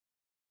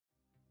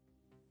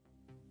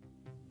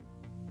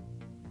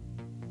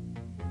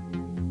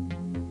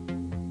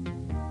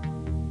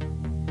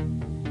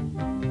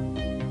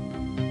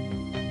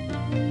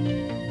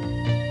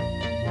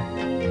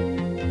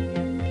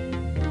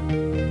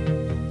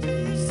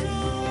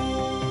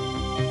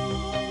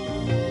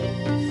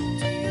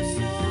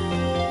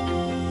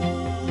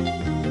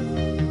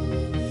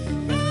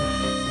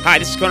Hi,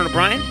 this is Conan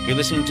O'Brien. You're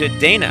listening to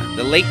Dana,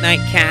 the late night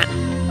cat.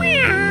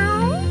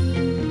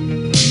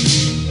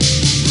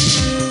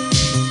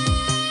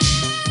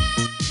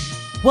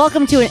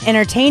 Welcome to an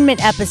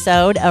entertainment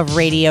episode of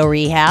Radio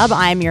Rehab.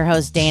 I'm your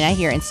host, Dana,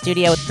 here in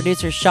studio with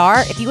producer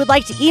Shar. If you would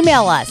like to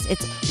email us,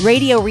 it's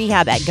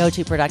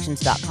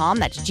radiorehab@gotoproductions.com.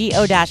 That's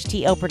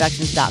go-to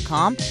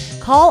productions.com.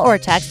 Call or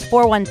text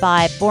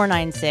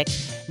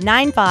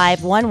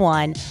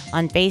 415-496-9511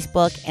 on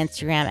Facebook,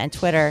 Instagram, and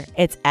Twitter.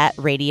 It's at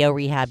Radio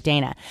Rehab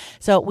Dana.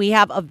 So we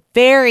have a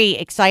very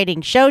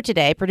exciting show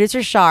today.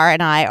 Producer Shar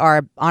and I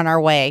are on our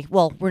way.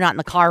 Well, we're not in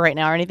the car right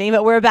now or anything,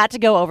 but we're about to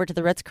go over to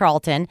the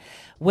Ritz-Carlton,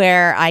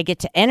 where I get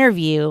to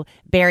interview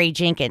Barry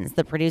Jenkins,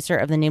 the producer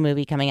of the new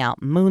movie coming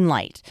out,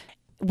 Moonlight.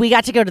 We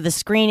got to go to the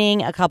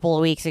screening a couple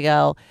of weeks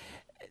ago.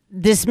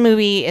 This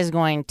movie is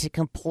going to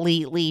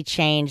completely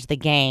change the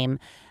game.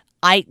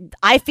 I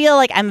feel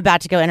like I'm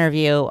about to go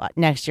interview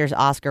next year's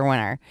Oscar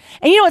winner.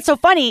 And you know what's so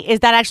funny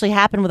is that actually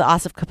happened with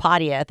Asif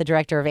Kapadia, the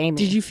director of Amy.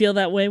 Did you feel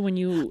that way when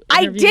you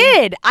I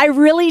did. I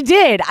really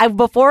did.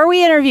 Before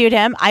we interviewed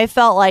him, I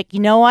felt like, you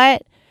know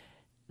what?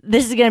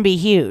 This is going to be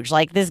huge.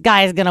 Like, this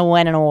guy is going to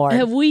win an award.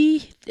 Have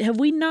we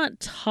not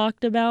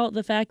talked about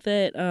the fact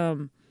that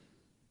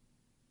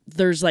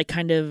there's like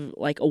kind of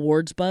like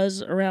awards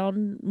buzz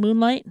around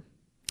Moonlight?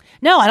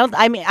 No, I don't.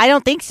 I mean, I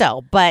don't think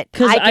so. But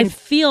because I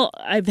feel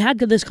I've had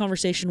this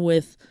conversation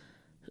with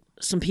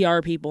some PR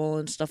people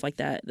and stuff like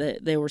that.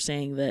 That they were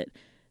saying that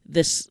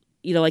this,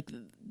 you know, like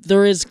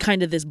there is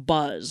kind of this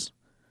buzz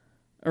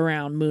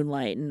around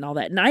Moonlight and all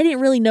that. And I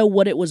didn't really know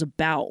what it was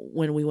about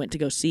when we went to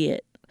go see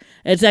it.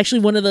 It's actually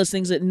one of those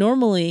things that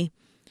normally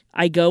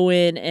I go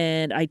in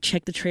and I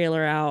check the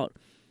trailer out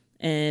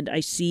and I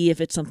see if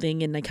it's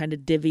something and I kind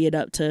of divvy it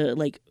up to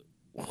like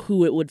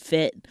who it would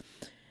fit.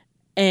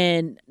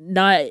 And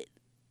I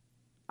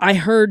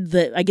heard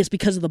that, I guess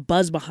because of the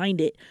buzz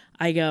behind it,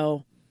 I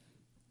go,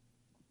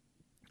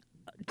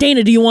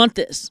 Dana, do you want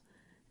this?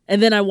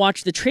 And then I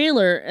watched the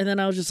trailer, and then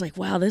I was just like,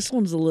 wow, this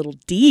one's a little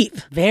deep.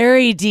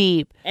 Very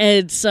deep.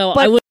 And so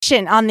but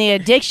on the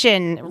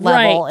addiction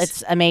level, right.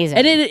 It's amazing.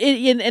 And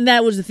and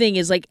that was the thing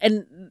is like,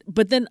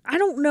 but then I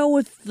don't know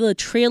if the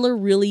trailer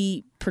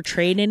really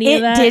portrayed any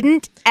of that. It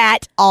didn't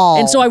at all.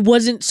 And so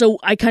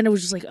I kind of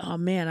was just like, oh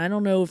man, I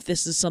don't know if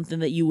this is something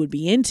that you would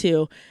be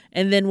into.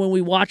 And then when we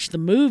watched the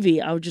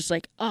movie, I was just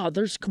like, oh,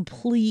 there's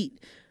complete.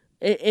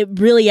 It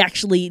really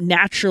actually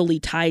naturally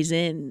ties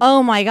in.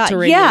 Oh my God. To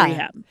Radio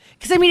Rehab.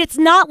 Because I mean, it's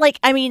not like,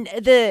 I mean,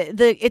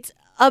 it's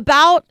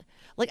about,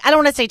 like, I don't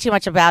want to say too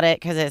much about it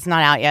because it's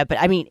not out yet, but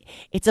I mean,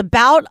 it's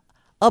about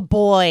a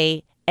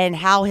boy and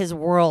how his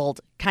world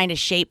kind of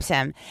shapes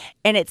him.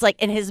 And it's like,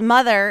 and his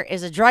mother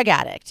is a drug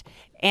addict,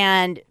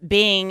 and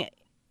being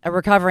a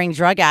recovering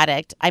drug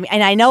addict, and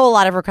I know a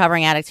lot of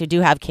recovering addicts who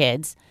do have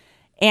kids,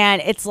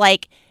 and it's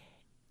like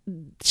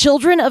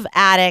children of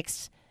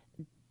addicts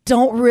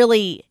don't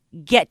really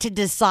get to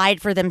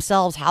decide for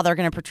themselves how they're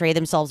going to portray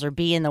themselves or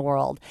be in the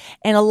world.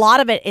 And a lot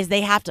of it is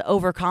they have to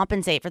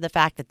overcompensate for the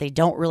fact that they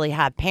don't really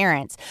have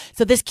parents.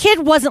 So this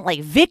kid wasn't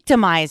like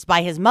victimized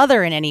by his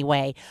mother in any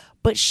way,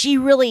 but she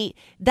really,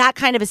 that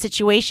kind of a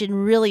situation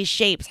really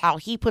shapes how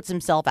he puts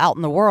himself out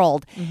in the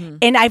world. Mm-hmm.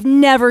 And I've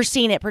never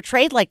seen it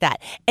portrayed like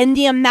that. And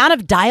the amount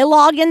of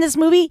dialogue in this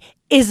movie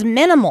is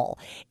minimal.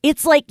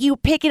 It's like you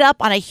pick it up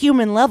on a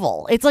human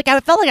level. It's like I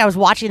felt like I was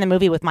watching the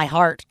movie with my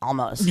heart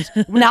almost,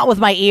 not with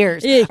my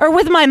ears or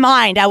with my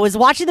mind. I was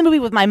watching the movie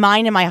with my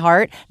mind and my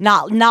heart,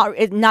 not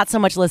so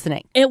much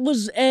listening. It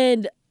was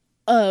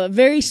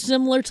very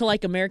similar to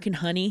like American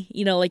Honey.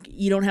 You know, like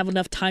you don't have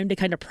enough time to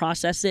kind of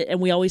process it, and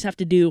we always have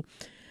to do.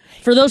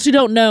 For those who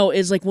don't know,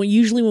 is like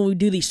usually when we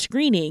do these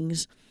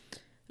screenings,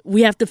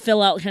 we have to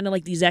fill out kind of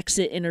like these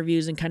exit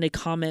interviews and kind of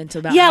comment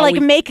about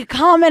make a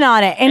comment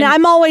on it. And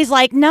I'm always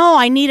like, no,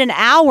 I need an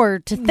hour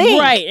to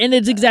think. Right, and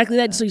it's exactly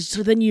that. So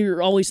then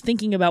you're always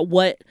thinking about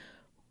what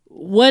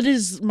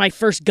is my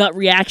first gut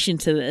reaction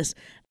to this.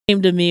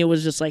 Came to me, it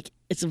was just like,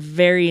 it's a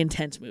very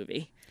intense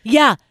movie.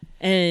 Yeah.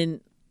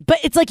 But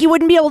it's like you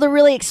wouldn't be able to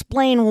really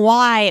explain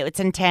why it's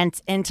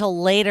intense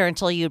until later,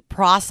 until you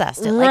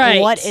processed it. Right.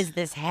 Like, what is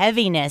this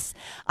heaviness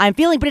I'm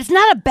feeling? But it's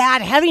not a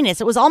bad heaviness.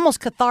 It was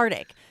almost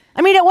cathartic.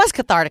 I mean, it was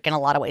cathartic in a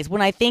lot of ways.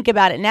 When I think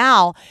about it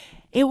now,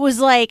 it was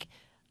like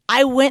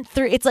I went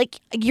through, it's like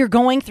you're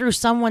going through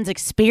someone's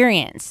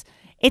experience.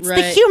 It's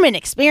the human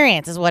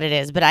experience is what it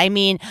is. But I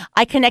mean,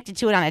 I connected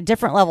to it on a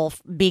different level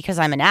because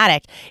I'm an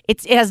addict.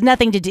 It has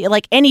nothing to do,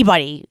 like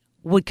anybody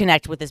would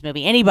connect with this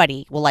movie.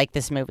 Anybody will like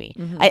this movie,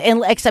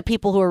 except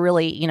people who are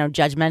really,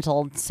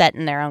 judgmental, set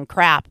in their own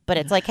crap. But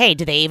it's like, hey,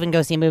 do they even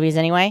go see movies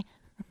anyway?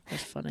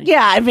 That's funny.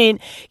 Yeah, I mean,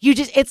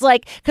 it's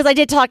like, because I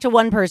did talk to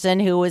one person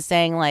who was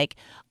saying like,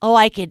 oh,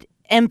 I could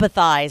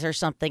empathize or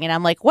something. And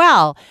I'm like,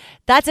 wow,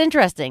 that's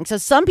interesting. So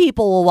some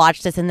people will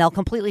watch this and they'll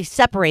completely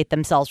separate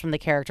themselves from the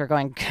character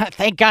going,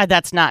 thank God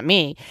that's not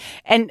me.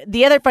 And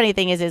the other funny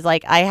thing is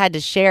like I had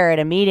to share at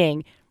a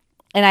meeting,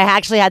 and I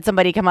actually had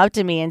somebody come up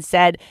to me and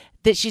said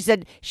that she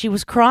said she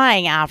was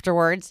crying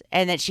afterwards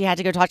and that she had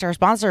to go talk to her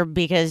sponsor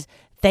because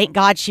thank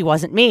God she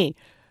wasn't me.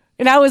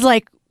 And I was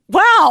like,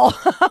 Wow.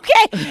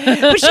 Okay.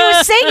 But she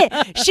was saying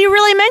it. She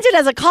really meant it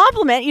as a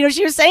compliment.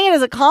 She was saying it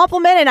as a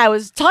compliment and I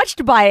was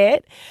touched by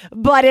it.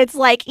 But it's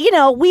like,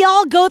 we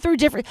all go through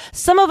different.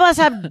 Some of us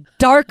have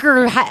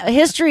darker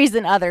histories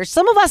than others.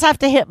 Some of us have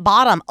to hit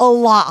bottom a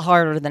lot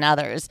harder than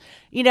others.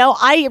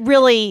 I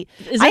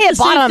hit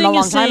bottom a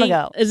long time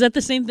ago. Is that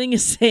the same thing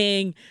as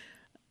saying,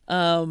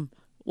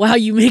 wow,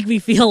 you make me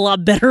feel a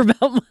lot better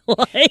about my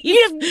life?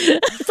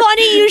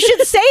 Funny you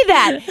should say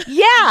that.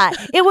 Yeah.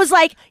 It was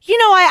like,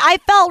 I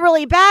felt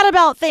really bad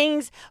about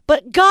things,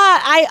 but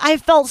God, I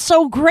felt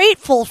so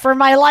grateful for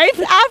my life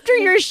after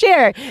your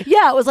share.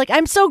 Yeah, it was like,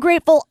 I'm so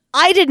grateful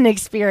I didn't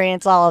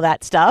experience all of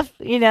that stuff,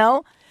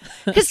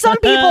 Because some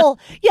people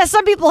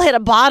hit a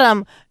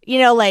bottom,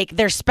 like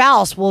their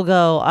spouse will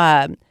go,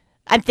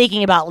 I'm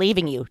thinking about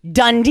leaving you.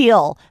 Done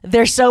deal.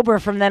 They're sober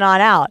from then on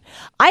out.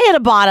 I hit a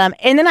bottom,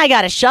 and then I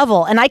got a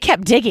shovel, and I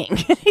kept digging.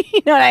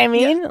 You know what I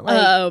mean?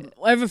 I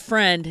have a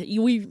friend.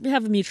 We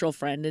have a mutual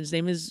friend. His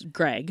name is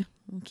Greg.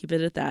 I'll keep it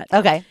at that.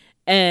 Okay.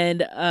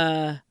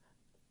 And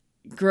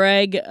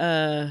Greg,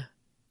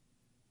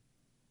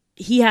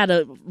 he had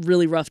a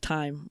really rough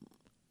time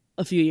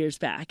a few years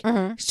back.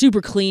 Mm-hmm.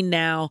 Super clean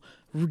now.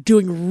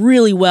 Doing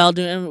really well.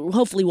 And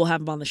hopefully we'll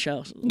have him on the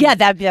show. Yeah,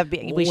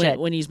 we should.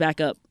 When he's back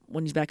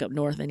up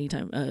north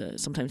anytime,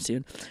 sometime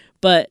soon.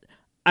 But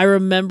I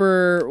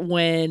remember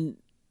when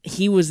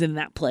he was in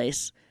that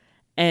place,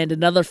 and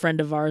another friend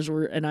of ours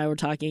and I were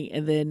talking,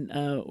 and then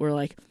we're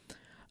like,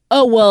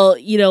 oh well,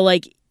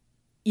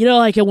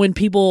 like when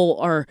people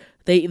are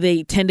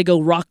they tend to go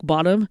rock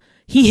bottom.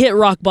 He hit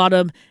rock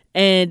bottom.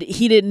 And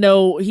he didn't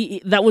know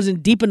that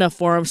wasn't deep enough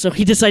for him, so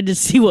he decided to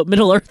see what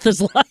Middle Earth is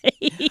like.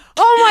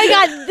 Oh my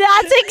God,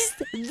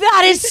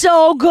 that is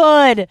so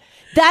good.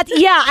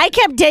 I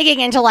kept digging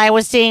until I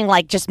was seeing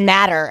like just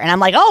matter, and I'm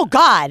like, oh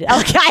God,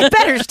 okay, I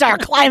better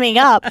start climbing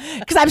up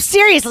because I'm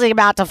seriously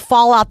about to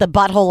fall out the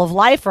butthole of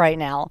life right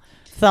now.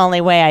 It's the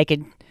only way I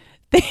could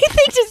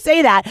think to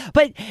say that,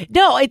 but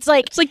no, it's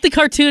like the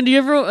cartoon. Do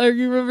you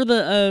remember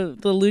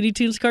the Looney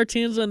Tunes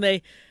cartoons when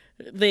they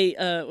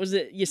was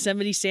it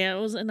Yosemite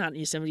Sam? Was it not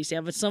Yosemite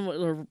Sam, but some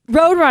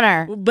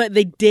Roadrunner? But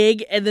they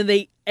dig and then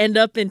they end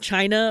up in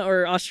China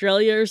or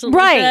Australia or something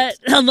right. like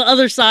that on the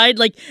other side,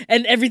 like,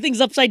 and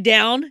everything's upside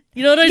down.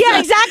 You know what I mean? Yeah,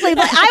 exactly.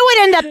 But I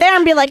would end up there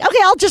and be like, okay,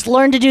 I'll just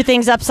learn to do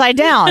things upside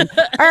down.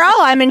 Or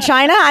I'm in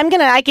China.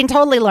 I can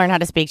totally learn how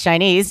to speak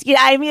Chinese. Yeah,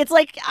 I mean, it's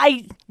like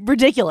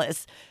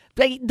ridiculous.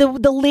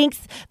 The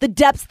lengths, the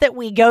depths that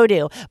we go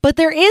to. But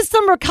there is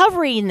some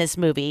recovery in this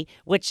movie,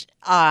 which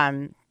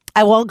I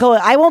won't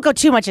go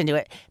too much into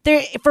it.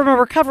 There, from a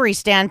recovery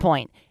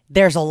standpoint,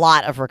 there's a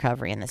lot of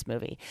recovery in this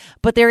movie,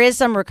 but there is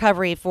some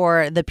recovery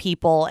for the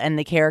people and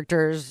the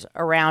characters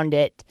around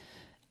it.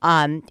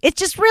 It's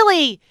just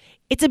really,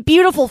 it's a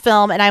beautiful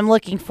film, and I'm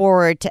looking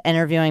forward to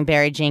interviewing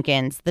Barry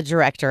Jenkins, the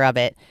director of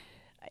it.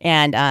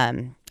 And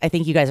I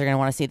think you guys are going to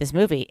want to see this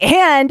movie.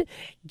 And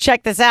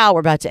check this out. We're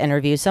about to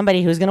interview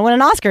somebody who's going to win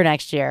an Oscar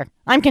next year.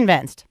 I'm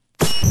convinced.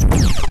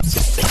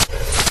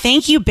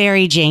 Thank you,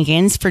 Barry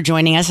Jenkins, for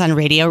joining us on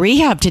Radio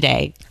Rehab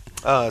today.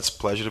 It's a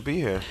pleasure to be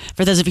here.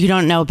 For those of you who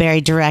don't know, Barry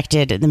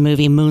directed the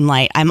movie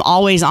Moonlight. I'm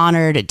always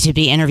honored to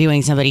be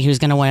interviewing somebody who's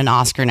going to win an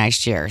Oscar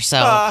next year.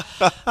 So,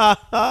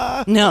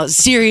 no,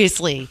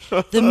 seriously,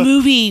 the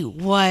movie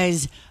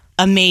was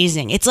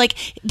amazing. It's like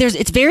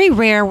it's very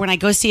rare when I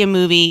go see a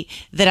movie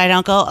that I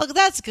don't go, oh,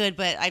 that's good,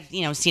 but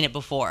I've seen it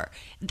before.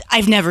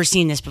 I've never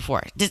seen this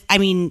before. I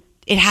mean,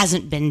 it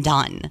hasn't been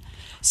done.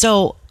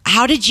 So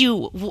how did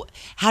you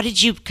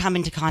come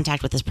into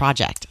contact with this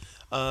project?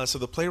 So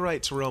the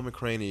playwright Terrell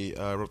McCraney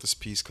wrote this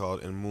piece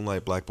called "In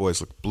Moonlight, Black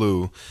Boys Look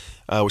Blue,"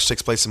 which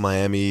takes place in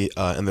Miami,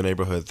 in the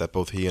neighborhood that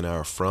both he and I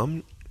are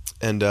from.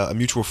 And a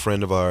mutual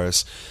friend of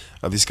ours,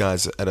 these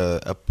guys at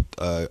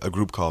a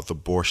group called the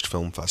Borscht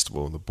Film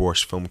Festival, the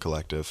Borscht Film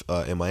Collective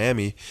in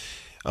Miami.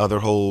 Their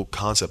whole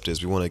concept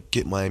is we want to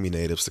get Miami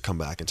natives to come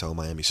back and tell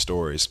Miami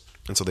stories.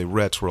 And so they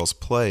read Terrell's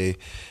play,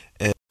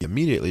 and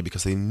immediately,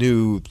 because they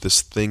knew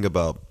this thing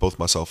about both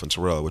myself and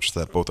Terrell, which is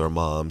that both our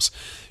moms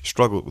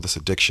struggled with this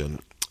addiction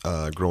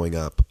growing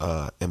up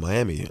in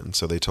Miami. And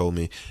so they told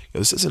me,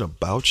 this isn't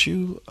about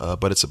you,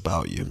 but it's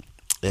about you.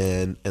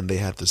 And they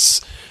had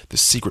this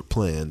secret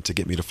plan to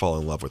get me to fall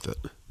in love with it.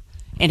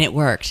 And it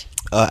worked.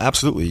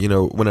 Absolutely.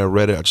 When I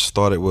read it, I just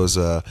thought it was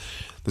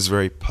this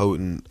very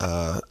potent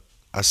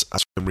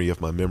memory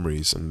of my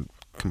memories and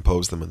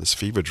composed them in this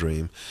fever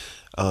dream.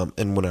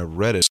 And when I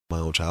read it, my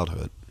own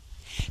childhood.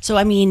 So,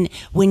 I mean,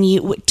 when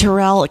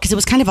Terrell, because it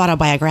was kind of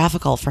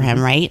autobiographical for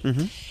him, right?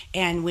 Mm-hmm.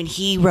 And when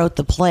he wrote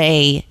the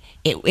play,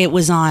 it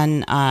was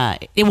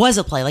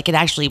a play, like it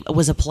actually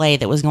was a play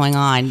that was going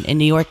on in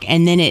New York,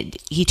 and then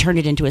he turned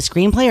it into a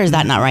screenplay, or is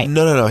that not right?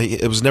 No.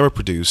 It was never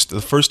produced.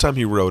 The first time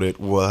he wrote it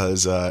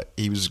was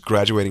he was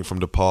graduating from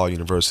DePaul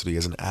University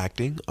as an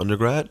acting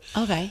undergrad.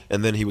 Okay.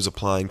 And then he was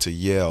applying to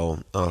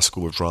Yale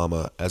School of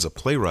Drama as a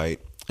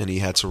playwright, and he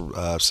had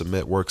to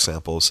submit work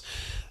samples.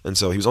 And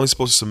so he was only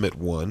supposed to submit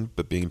one,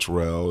 but being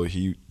Terrell,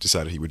 he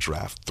decided he would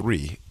draft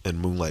 3, and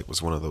Moonlight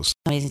was one of those.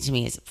 amazing to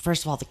me is,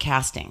 first of all, the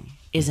casting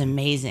is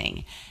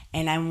amazing.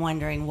 And I'm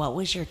wondering, what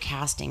was your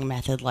casting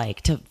method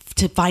like to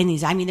find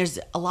these? I mean, there's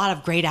a lot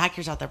of great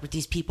actors out there, but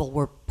these people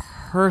were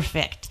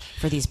perfect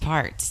for these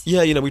parts.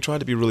 Yeah, we tried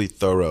to be really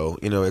thorough.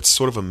 It's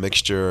sort of a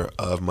mixture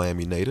of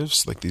Miami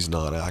natives, like these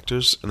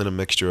non-actors, and then a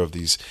mixture of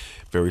these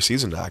very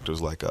seasoned actors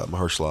like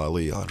Mahershala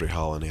Ali, Andre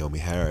Holland, Naomi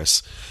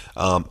Harris.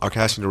 Our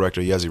casting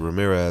director, Yezi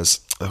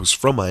Ramirez, who's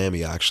from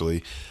Miami,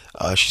 actually,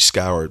 she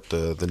scoured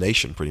the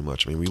nation pretty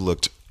much. I mean, we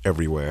looked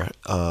everywhere.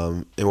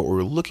 And what we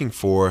were looking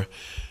for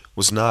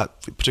was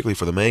not, particularly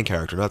for the main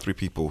character, not three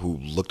people who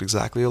looked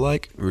exactly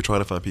alike. We were trying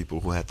to find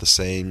people who had the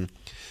same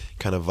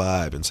kind of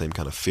vibe and same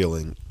kind of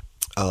feeling.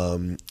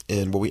 And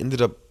what we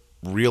ended up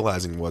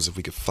realizing was, if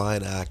we could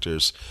find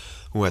actors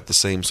who had the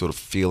same sort of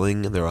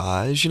feeling in their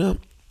eyes,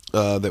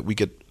 that we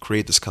could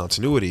create this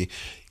continuity.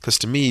 Because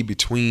to me,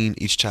 between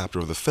each chapter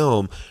of the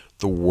film,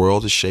 the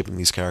world is shaping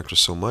these characters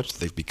so much that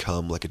they've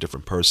become like a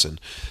different person.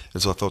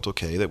 And so I felt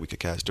okay that we could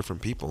cast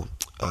different people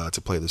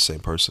to play the same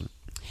person.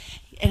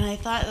 And I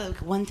thought, like,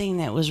 one thing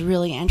that was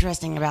really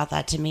interesting about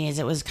that to me is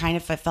I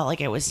felt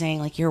like it was saying,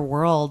 like, your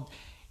world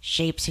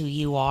shapes who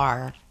you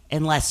are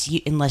unless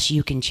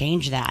you can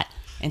change that.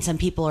 And some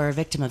people are a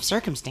victim of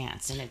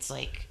circumstance. And it's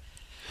like,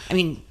 I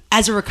mean,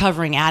 as a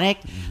recovering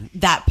addict,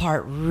 that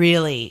part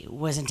really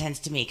was intense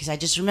to me, because I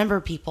just remember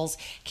people's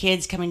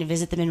kids coming to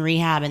visit them in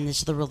rehab, and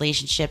the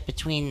relationship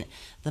between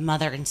the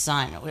mother and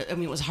son. I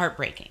mean, it was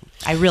heartbreaking.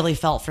 I really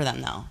felt for them,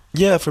 though.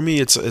 Yeah, for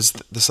me, it's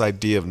this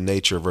idea of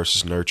nature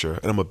versus nurture.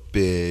 And I'm a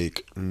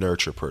big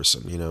nurture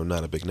person,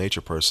 not a big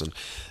nature person.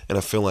 And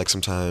I feel like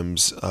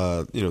sometimes,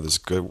 there's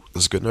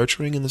good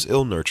nurturing and there's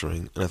ill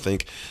nurturing. And I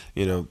think,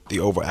 the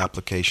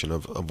over-application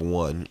of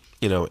one,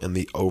 and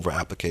the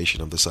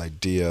over-application of this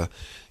idea,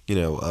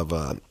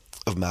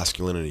 of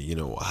masculinity,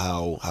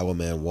 how a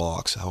man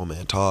walks, how a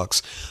man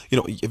talks.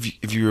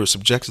 If you're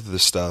subjected to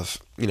this stuff,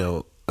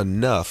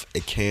 enough,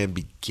 it can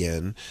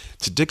begin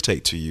to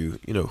dictate to you,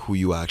 who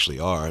you actually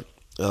are.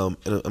 And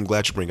I'm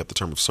glad you bring up the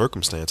term of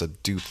circumstance. I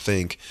do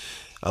think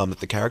that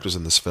the characters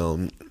in this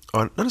film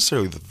are not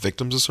necessarily the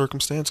victims of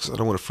circumstance, because I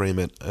don't want to frame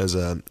it as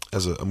a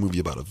movie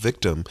about a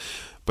victim,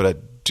 but I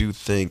do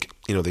think,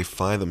 they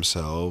find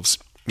themselves,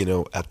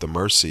 at the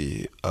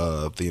mercy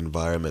of the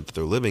environment that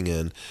they're living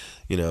in,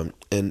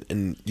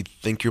 and you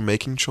think you're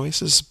making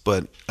choices,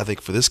 but I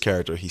think for this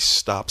character, he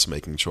stops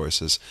making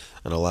choices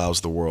and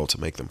allows the world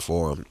to make them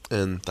for him.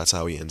 And that's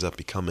how he ends up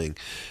becoming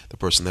the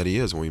person that he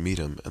is when we meet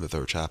him in the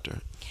third chapter.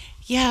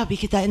 Yeah,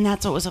 and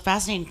that's what was so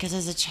fascinating, because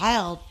as a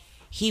child,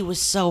 he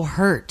was so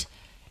hurt.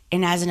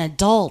 And as an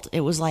adult,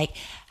 it was like,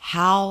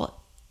 how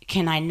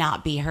can I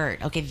not be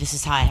hurt? Okay, this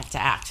is how I have to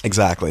act.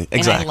 Exactly.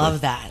 And I love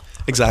that.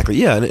 Exactly.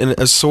 Yeah, and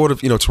as sort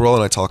of, Terrell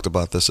and I talked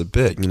about this a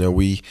bit.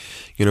 We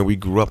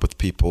grew up with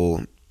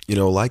people,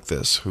 like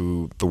this,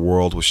 who the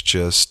world was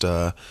just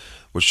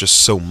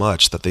so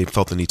much that they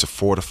felt the need to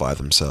fortify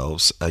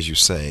themselves, as you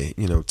say,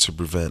 to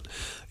prevent,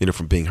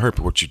 from being hurt.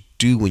 But what you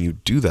do when you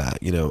do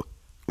that,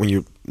 when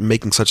you're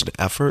making such an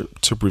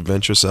effort to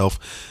prevent yourself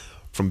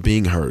from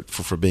being hurt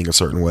for being a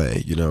certain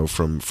way,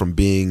 from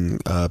being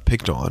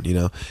picked on,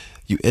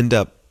 you end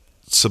up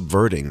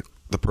subverting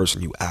the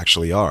person you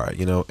actually are,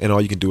 and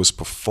all you can do is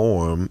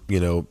perform,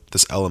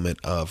 this element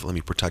of, let me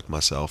protect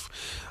myself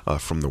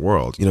from the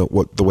world.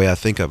 The way I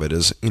think of it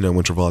is, when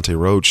Trevante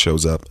Rhodes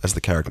shows up as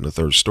the character in the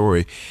third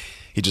story,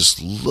 he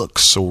just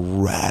looks so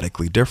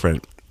radically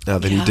different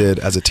than he did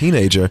as a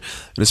teenager,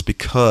 and it's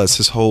because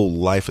his whole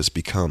life has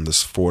become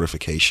this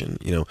fortification.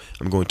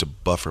 I'm going to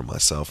buffer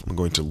myself. I'm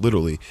going to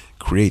literally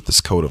create this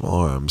coat of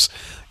arms,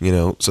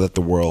 so that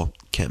the world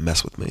can't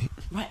mess with me.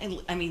 Right.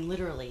 I mean,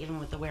 literally, even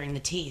with the wearing the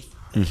teeth.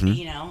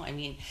 Mm-hmm. I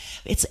mean,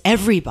 it's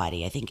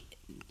everybody. I think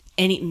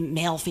any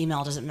male,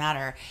 female, doesn't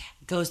matter,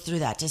 goes through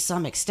that to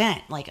some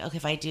extent. Like, okay,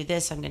 if I do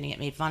this, I'm going to get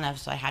made fun of,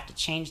 so I have to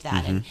change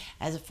that. Mm-hmm. And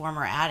as a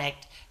former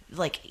addict,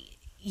 like,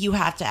 you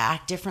have to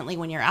act differently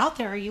when you're out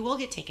there, or you will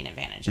get taken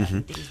advantage of. Mm-hmm.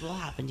 Things will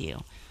happen to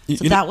you.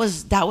 So that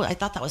was I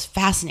thought that was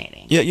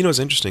fascinating. Yeah, it's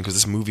interesting, because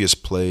this movie is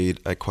played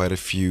at quite a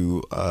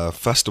few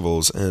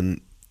festivals,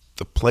 and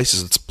the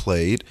places it's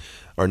played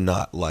are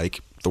not like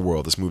the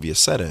world this movie is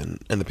set in,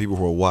 and the people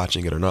who are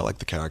watching it are not like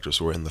the characters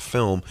who are in the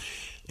film.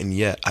 And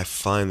yet I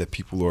find that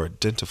people are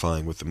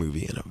identifying with the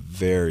movie in a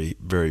very,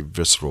 very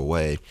visceral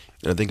way.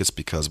 And I think it's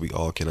because we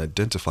all can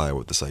identify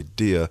with this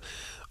idea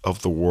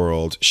of the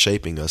world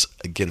shaping us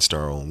against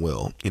our own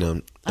will,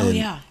 and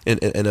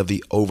of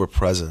the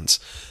overpresence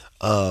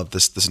of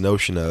this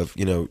notion of,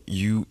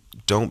 you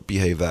don't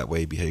behave that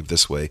way, behave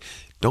this way.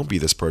 Don't be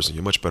this person.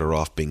 You're much better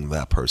off being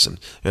that person.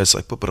 And it's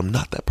like, but I'm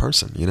not that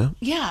person,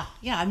 Yeah,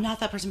 I'm not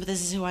that person, but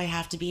this is who I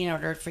have to be in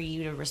order for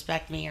you to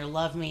respect me or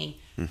love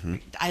me. Mm-hmm.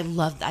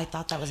 I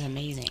thought that was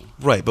amazing.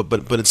 Right,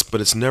 but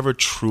it's never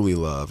truly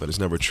love, and it's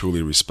never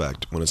truly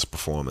respect when it's a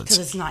performance.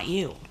 Because it's not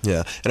you.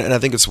 Yeah, and I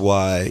think it's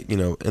why,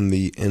 in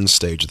the end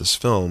stage of this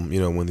film,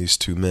 when these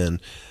two men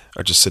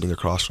are just sitting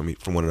across from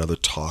one another,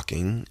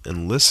 talking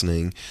and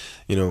listening,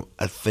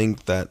 I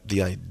think that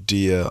the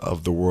idea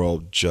of the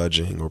world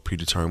judging or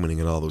predetermining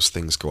and all those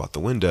things go out the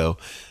window.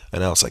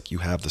 And now it's like you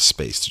have the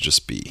space to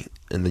just be.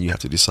 And then you have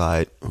to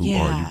decide who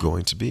are you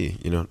going to be,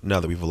 now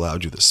that we've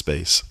allowed you the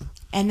space.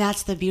 And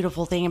that's the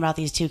beautiful thing about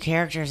these two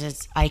characters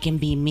is I can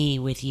be me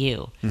with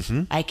you.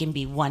 Mm-hmm. I can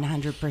be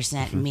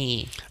 100%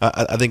 me.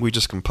 I think we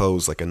just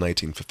composed like a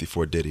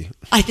 1954 ditty.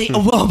 I think,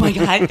 oh my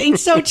God, I think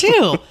so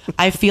too.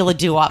 I feel a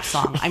doo-wop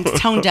song. I'm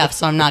tone deaf,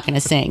 so I'm not going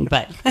to sing,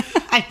 but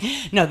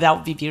no, that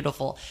would be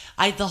beautiful.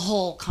 The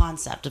whole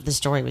concept of the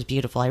story was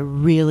beautiful. I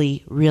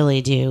really,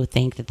 really do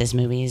think that this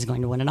movie is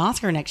going to win an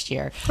Oscar next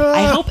year.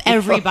 I hope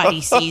everybody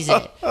sees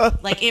it.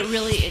 Like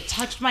it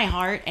touched my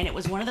heart, and it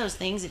was one of those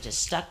things that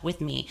just stuck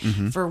with me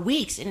for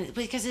weeks, and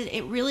because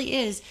it really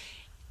is.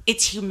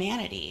 It's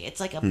humanity. It's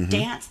like a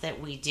dance that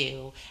we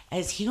do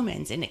as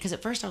humans. And because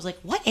at first I was like,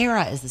 what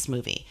era is this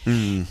movie?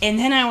 And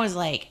then I was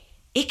like,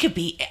 it could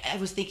be, I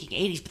was thinking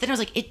 80s, but then I was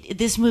like,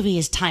 this movie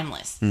is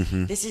timeless.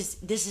 This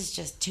is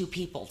just two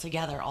people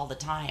together all the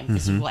time.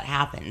 This is what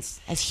happens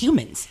as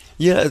humans.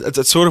 Yeah,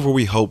 it's sort of where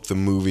we hope the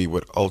movie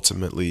would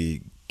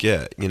ultimately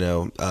get.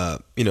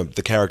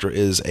 The character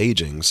is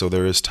aging, so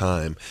there is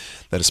time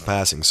that is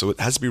passing. So it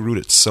has to be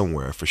rooted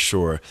somewhere for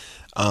sure.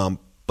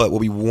 But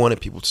what we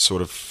wanted people to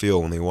sort of feel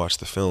when they watch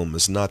the film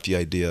is not the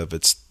idea of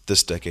it's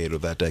this decade or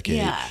that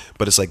decade,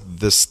 but it's like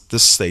this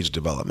stage of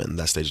development and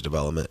that stage of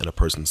development in a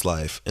person's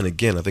life. And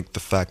again, I think the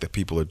fact that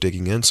people are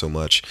digging in so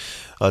much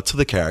to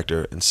the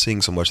character and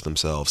seeing so much of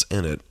themselves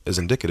in it is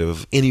indicative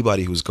of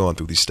anybody who's gone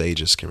through these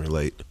stages can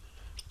relate.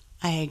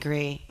 I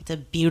agree. It's a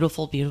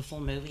beautiful,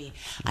 beautiful movie.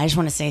 I just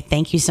want to say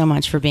thank you so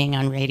much for being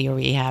on Radio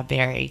Rehab,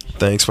 Barry.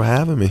 Thanks for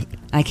having me.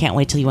 I can't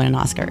wait till you win an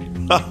Oscar.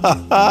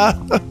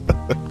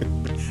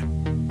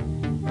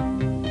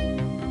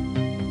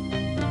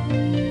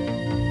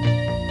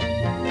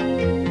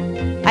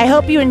 I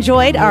hope you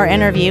enjoyed our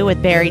interview with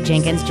Barry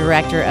Jenkins,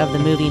 director of the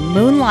movie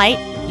Moonlight.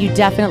 You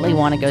definitely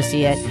want to go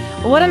see it.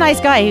 What a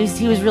nice guy.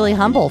 He was really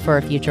humble for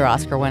a future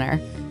Oscar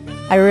winner.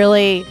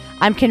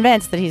 I'm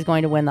convinced that he's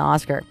going to win the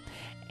Oscar.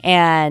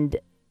 And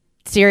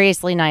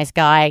seriously nice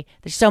guy.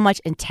 There's so much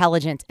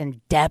intelligence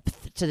and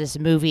depth to this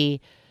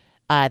movie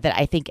that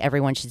I think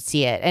everyone should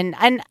see it.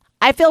 And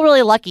I feel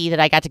really lucky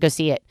that I got to go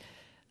see it.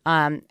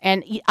 And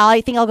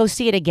I think I'll go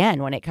see it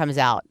again when it comes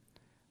out.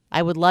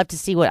 I would love to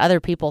see what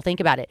other people think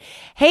about it.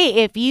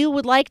 Hey, if you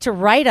would like to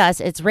write us,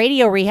 it's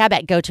Radio Rehab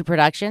at GoTo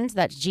Productions.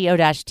 That's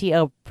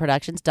go-to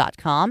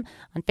productions.com.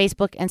 On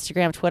Facebook,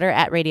 Instagram, Twitter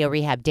at Radio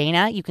Rehab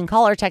Dana. You can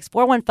call or text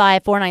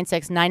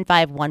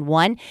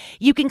 415-496-9511.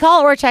 You can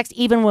call or text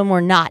even when we're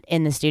not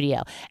in the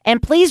studio.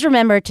 And please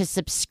remember to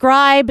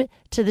subscribe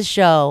to the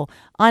show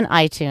on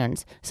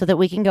iTunes so that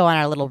we can go on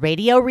our little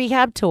Radio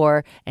Rehab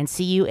tour and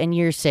see you in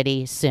your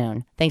city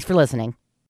soon. Thanks for listening.